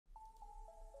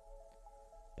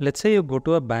Let's say you go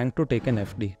to a bank to take an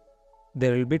FD.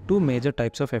 There will be two major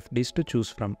types of FDs to choose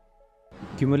from: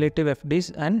 cumulative FDs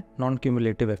and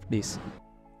non-cumulative FDs.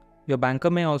 Your banker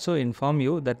may also inform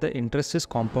you that the interest is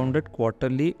compounded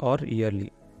quarterly or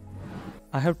yearly.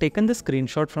 I have taken the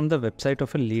screenshot from the website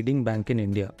of a leading bank in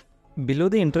India. Below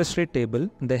the interest rate table,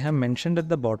 they have mentioned at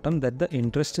the bottom that the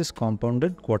interest is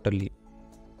compounded quarterly.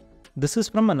 This is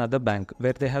from another bank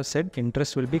where they have said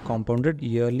interest will be compounded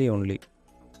yearly only.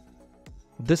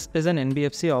 This is an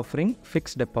NBFC offering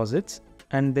fixed deposits,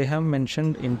 and they have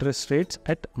mentioned interest rates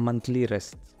at monthly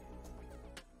rests.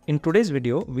 In today's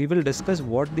video, we will discuss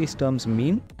what these terms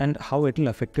mean and how it will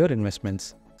affect your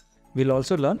investments. We'll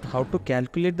also learn how to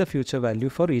calculate the future value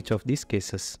for each of these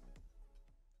cases.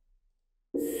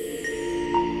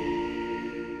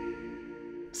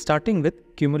 Starting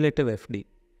with cumulative FD.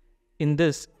 In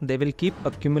this, they will keep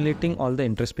accumulating all the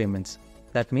interest payments.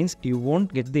 That means you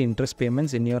won't get the interest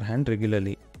payments in your hand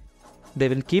regularly. They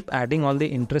will keep adding all the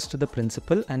interest to the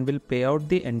principal and will pay out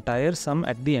the entire sum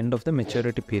at the end of the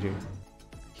maturity period.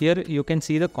 Here you can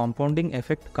see the compounding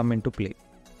effect come into play.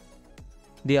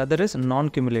 The other is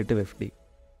non-cumulative FD.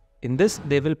 In this,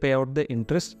 they will pay out the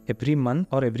interest every month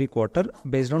or every quarter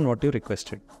based on what you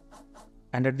requested.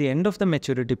 And at the end of the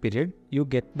maturity period, you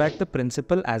get back the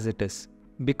principal as it is.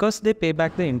 Because they pay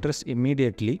back the interest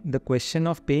immediately, the question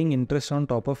of paying interest on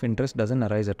top of interest doesn't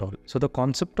arise at all. So the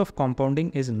concept of compounding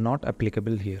is not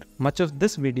applicable here. Much of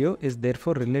this video is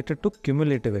therefore related to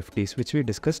cumulative FDs, which we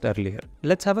discussed earlier.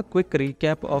 Let's have a quick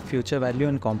recap of future value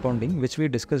and compounding, which we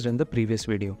discussed in the previous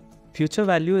video. Future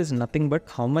value is nothing but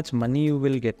how much money you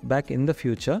will get back in the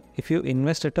future if you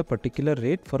invest at a particular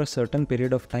rate for a certain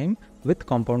period of time with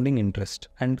compounding interest.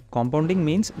 And compounding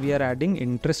means we are adding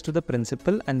interest to the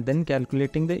principal and then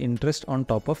calculating the interest on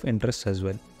top of interest as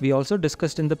well. We also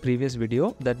discussed in the previous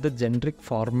video that the generic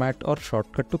format or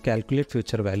shortcut to calculate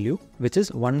future value, which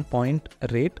is 1 point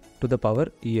rate to the power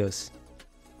years.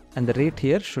 And the rate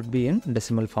here should be in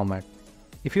decimal format.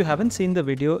 If you haven't seen the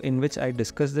video in which I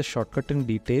discuss the shortcut in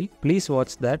detail, please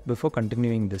watch that before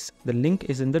continuing this. The link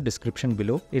is in the description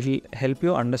below. It will help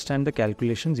you understand the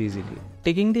calculations easily.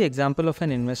 Taking the example of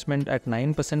an investment at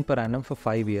 9% per annum for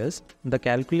 5 years, the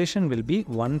calculation will be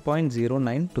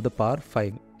 1.09 to the power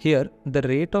 5. Here, the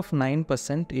rate of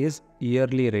 9% is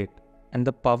yearly rate, and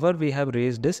the power we have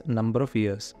raised is number of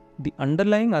years. The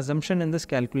underlying assumption in this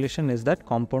calculation is that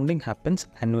compounding happens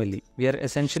annually. We are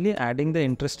essentially adding the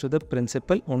interest to the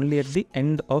principal only at the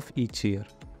end of each year.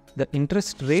 The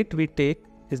interest rate we take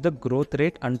is the growth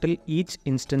rate until each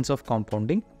instance of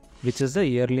compounding, which is the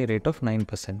yearly rate of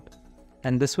 9%.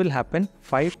 And this will happen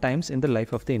 5 times in the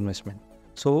life of the investment.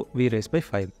 So we raise by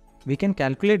 5. We can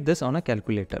calculate this on a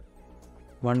calculator.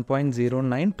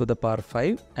 1.09 to the power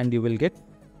 5 and you will get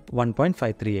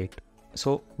 1.538.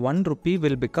 So 1 rupee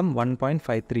will become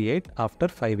 1.538 after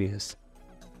 5 years.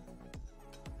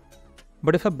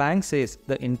 But if a bank says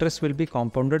the interest will be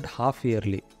compounded half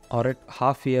yearly or at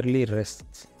half yearly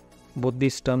rests, both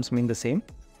these terms mean the same.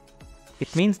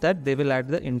 It means that they will add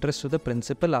the interest to the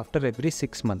principal after every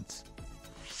 6 months.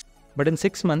 But in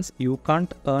 6 months, you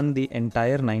can't earn the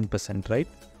entire 9%, right?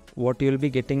 What you will be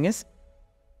getting is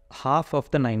half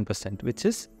of the 9%, which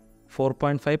is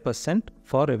 4.5%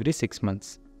 for every 6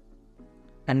 months.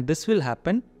 And this will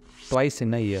happen twice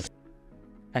in a year.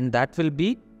 And that will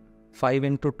be 5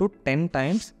 into 2, 10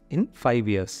 times in 5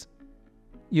 years.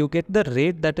 You get the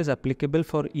rate that is applicable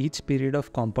for each period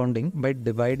of compounding by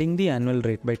dividing the annual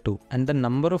rate by 2. And the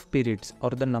number of periods or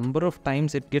the number of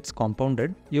times it gets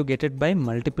compounded, you get it by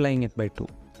multiplying it by 2.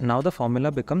 Now the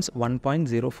formula becomes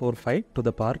 1.045 to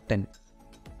the power 10.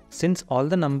 Since all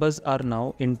the numbers are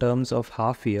now in terms of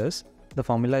half years, the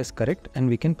formula is correct and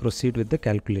we can proceed with the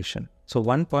calculation. So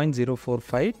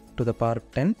 1.045 to the power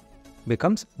 10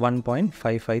 becomes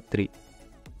 1.553.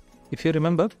 If you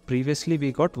remember, previously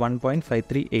we got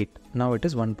 1.538. Now it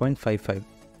is 1.55.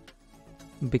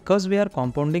 Because we are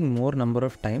compounding more number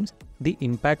of times, the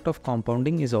impact of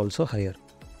compounding is also higher.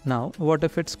 Now, what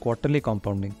if it's quarterly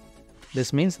compounding?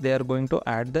 This means they are going to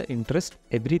add the interest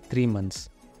every 3 months.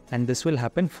 And this will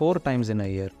happen 4 times in a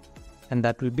year. And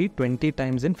that will be 20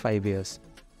 times in 5 years.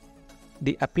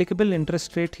 The applicable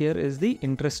interest rate here is the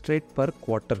interest rate per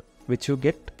quarter, which you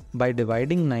get by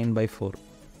dividing 9 by 4,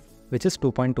 which is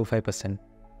 2.25%.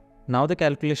 Now the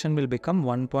calculation will become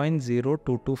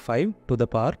 1.0225 to the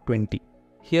power 20.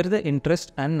 Here the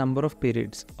interest and number of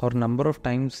periods or number of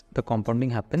times the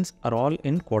compounding happens are all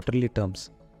in quarterly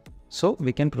terms. So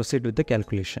we can proceed with the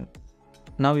calculation.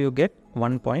 Now you get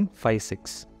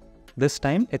 1.56. This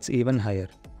time it's even higher.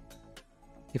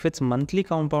 If it's monthly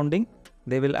compounding,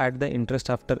 they will add the interest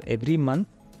after every month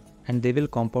and they will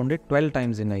compound it 12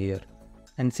 times in a year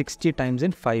and 60 times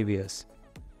in 5 years.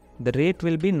 The rate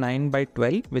will be 9 by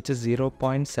 12, which is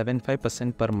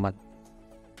 0.75% per month.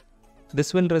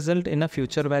 This will result in a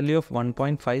future value of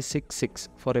 1.566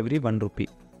 for every 1 rupee.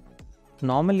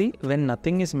 Normally, when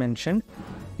nothing is mentioned,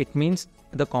 it means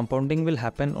the compounding will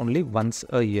happen only once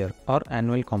a year or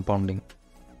annual compounding.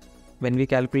 When we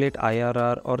calculate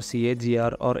IRR or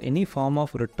CAGR or any form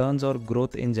of returns or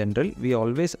growth in general, we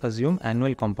always assume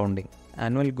annual compounding.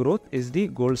 Annual growth is the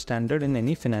gold standard in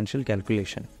any financial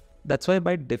calculation. That's why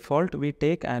by default we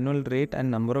take annual rate and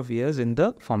number of years in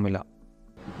the formula.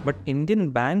 But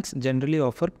Indian banks generally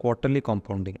offer quarterly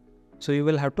compounding. So you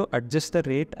will have to adjust the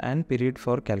rate and period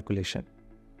for calculation.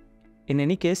 In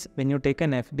any case, when you take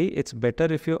an FD, it's better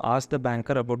if you ask the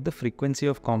banker about the frequency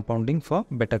of compounding for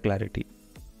better clarity.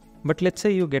 But let's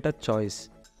say you get a choice,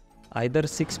 either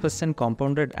 6%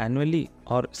 compounded annually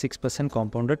or 6%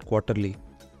 compounded quarterly.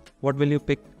 What will you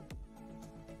pick?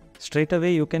 Straight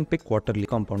away you can pick quarterly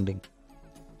compounding.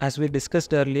 As we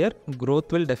discussed earlier,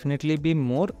 growth will definitely be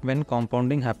more when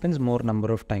compounding happens more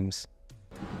number of times.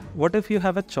 What if you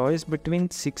have a choice between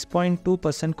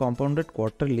 6.2% compounded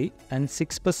quarterly and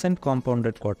 6%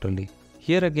 compounded quarterly?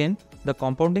 Here again, the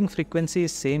compounding frequency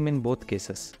is same in both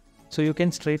cases. So you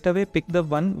can straight away pick the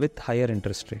one with higher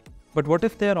interest rate. But what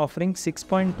if they are offering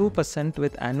 6.2%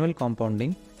 with annual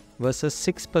compounding versus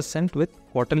 6% with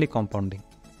quarterly compounding?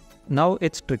 Now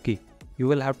it's tricky. You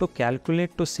will have to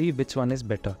calculate to see which one is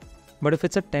better. But if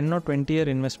it's a 10 or 20 year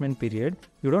investment period,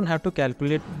 you don't have to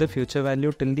calculate the future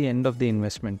value till the end of the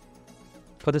investment.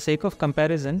 For the sake of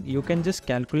comparison, you can just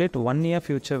calculate 1 year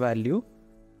future value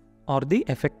or the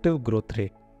effective growth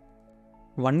rate.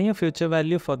 1 year future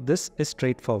value for this is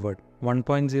straightforward.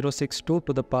 1.062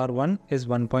 to the power 1 is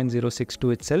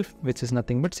 1.062 itself, which is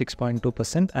nothing but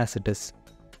 6.2% as it is.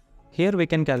 Here we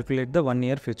can calculate the 1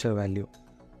 year future value.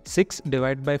 6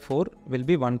 divided by 4 will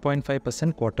be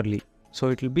 1.5% quarterly. So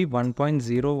it will be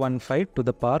 1.015 to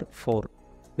the power 4,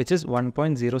 which is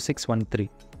 1.0613.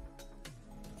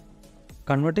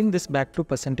 Converting this back to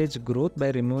percentage growth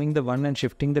by removing the 1 and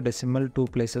shifting the decimal 2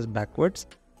 places backwards,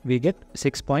 we get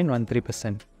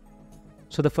 6.13%.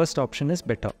 So the first option is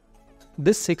better.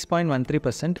 This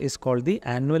 6.13% is called the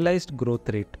annualized growth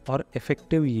rate or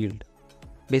effective yield.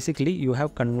 Basically, you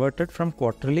have converted from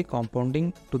quarterly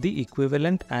compounding to the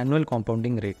equivalent annual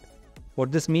compounding rate.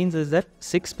 What this means is that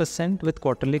 6% with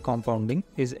quarterly compounding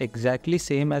is exactly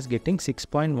same as getting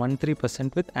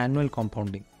 6.13% with annual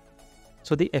compounding.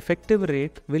 So the effective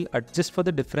rate will adjust for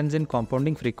the difference in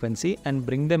compounding frequency and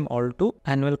bring them all to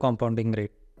annual compounding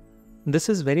rate. This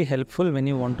is very helpful when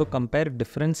you want to compare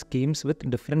different schemes with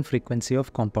different frequency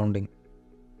of compounding.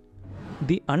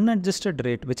 The unadjusted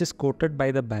rate which is quoted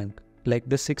by the bank, like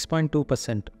the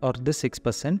 6.2% or the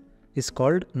 6%, is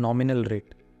called nominal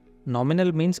rate.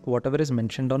 Nominal means whatever is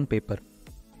mentioned on paper.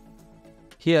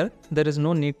 Here, there is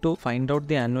no need to find out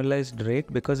the annualized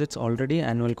rate because it's already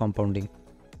annual compounding.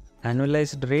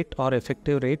 Annualized rate or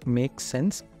effective rate makes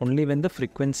sense only when the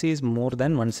frequency is more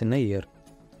than once in a year.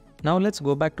 Now let's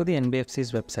go back to the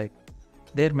NBFC's website.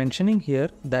 They are mentioning here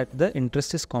that the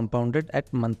interest is compounded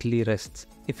at monthly rests.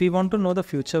 If we want to know the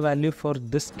future value for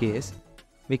this case,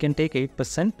 we can take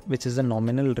 8%, which is the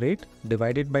nominal rate,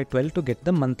 divided by 12 to get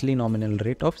the monthly nominal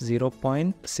rate of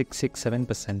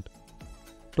 0.667%.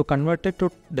 To convert it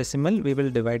to decimal, we will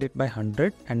divide it by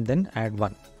 100 and then add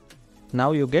 1.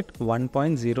 Now you get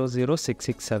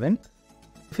 1.00667.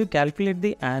 If you calculate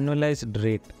the annualized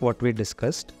rate, what we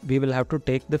discussed, we will have to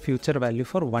take the future value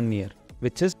for 1 year,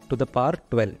 which is to the power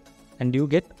 12, and you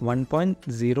get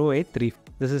 1.083.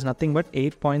 This is nothing but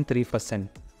 8.3%.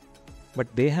 But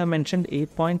they have mentioned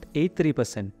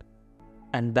 8.83%,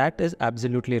 and that is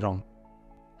absolutely wrong.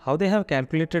 How they have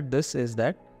calculated this is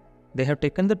that they have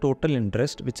taken the total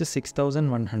interest, which is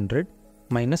 6,100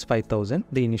 minus 5,000,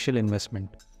 the initial investment.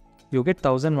 You get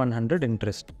 1,100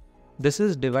 interest. This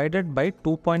is divided by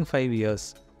 2.5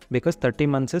 years because 30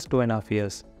 months is 2.5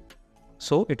 years.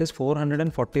 So it is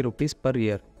 440 rupees per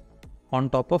year. On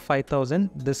top of 5,000,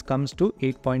 this comes to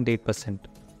 8.8%.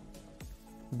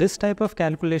 This type of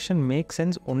calculation makes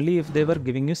sense only if they were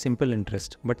giving you simple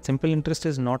interest, but simple interest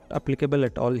is not applicable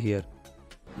at all here.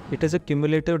 It is a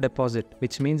cumulative deposit,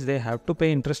 which means they have to pay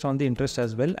interest on the interest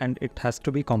as well, and it has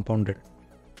to be compounded.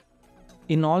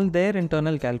 In all their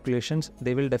internal calculations,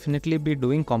 they will definitely be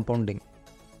doing compounding,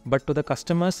 but to the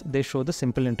customers, they show the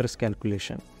simple interest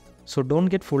calculation. So don't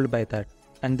get fooled by that.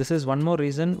 And this is one more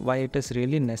reason why it is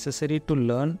really necessary to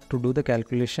learn to do the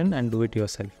calculation and do it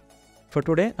yourself. For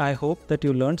today, I hope that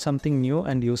you learned something new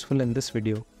and useful in this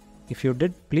video. If you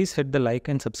did, please hit the like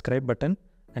and subscribe button,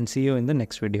 and see you in the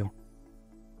next video.